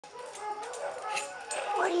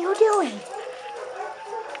What are you doing?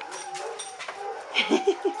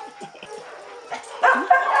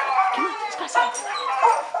 Come on, let's go outside.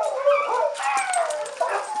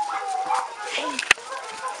 Hey.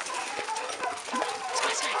 Come on, let's go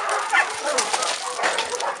outside. Let's go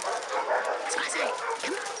outside.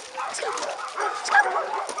 Come on,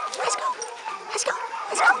 let's go. Let's go.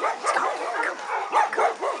 Let's go. Let's go. Let's go.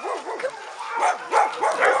 Let's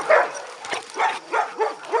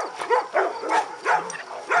go.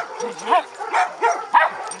 Go. Go. Go.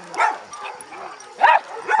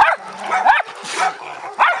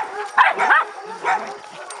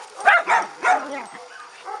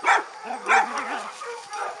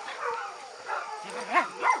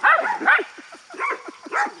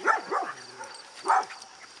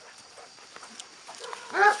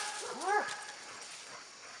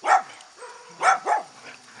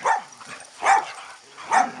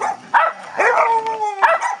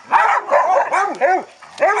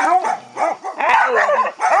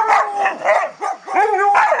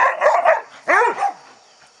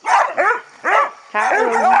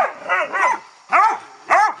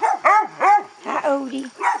 Hi, Odie.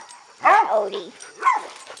 Hi, Odie.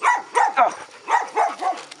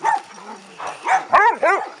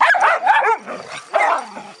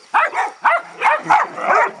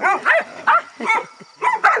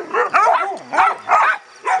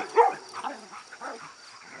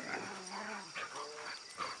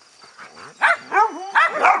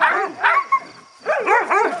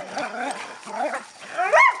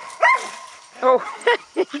 Oh,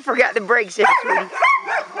 you forgot the brakes there, sweetie.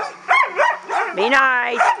 Be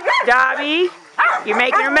nice, Dobby. You're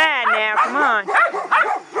making her mad now. Come on.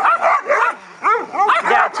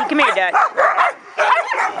 Dutchie, come here, Dutch.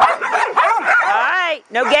 All right,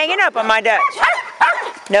 no ganging up on my Dutch.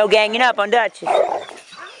 No ganging up on Dutchie.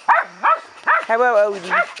 How about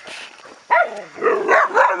Odie?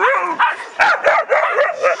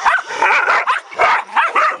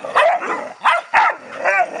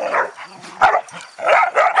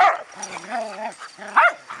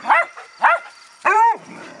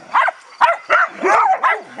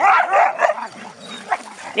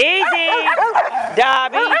 Easy,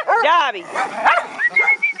 Dobby, Dobby. All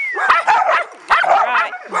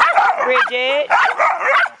right, Bridget.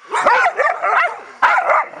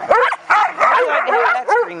 I like to have that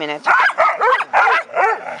screaming at you.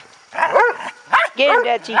 Get him,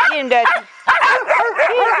 Dutchie. Get him, Dutchie.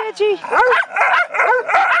 Get him, Dutchie.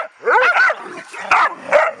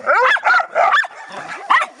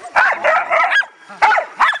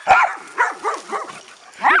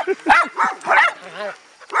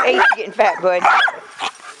 Hey, you're getting fat, bud.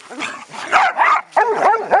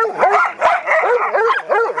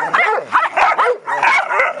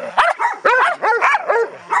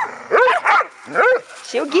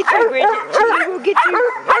 She'll get you, Bridget. She will get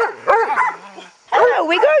you. Hello,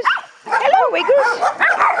 Wiggles. Hello, Wiggles.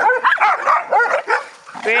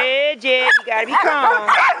 Bridget, you gotta be calm.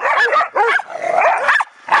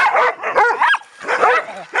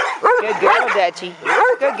 Good girl, Dutchie.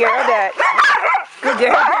 Good girl, Dutch. Good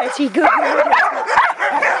girl, Dutchie. Good girl, Dutchie.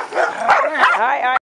 All right, all right.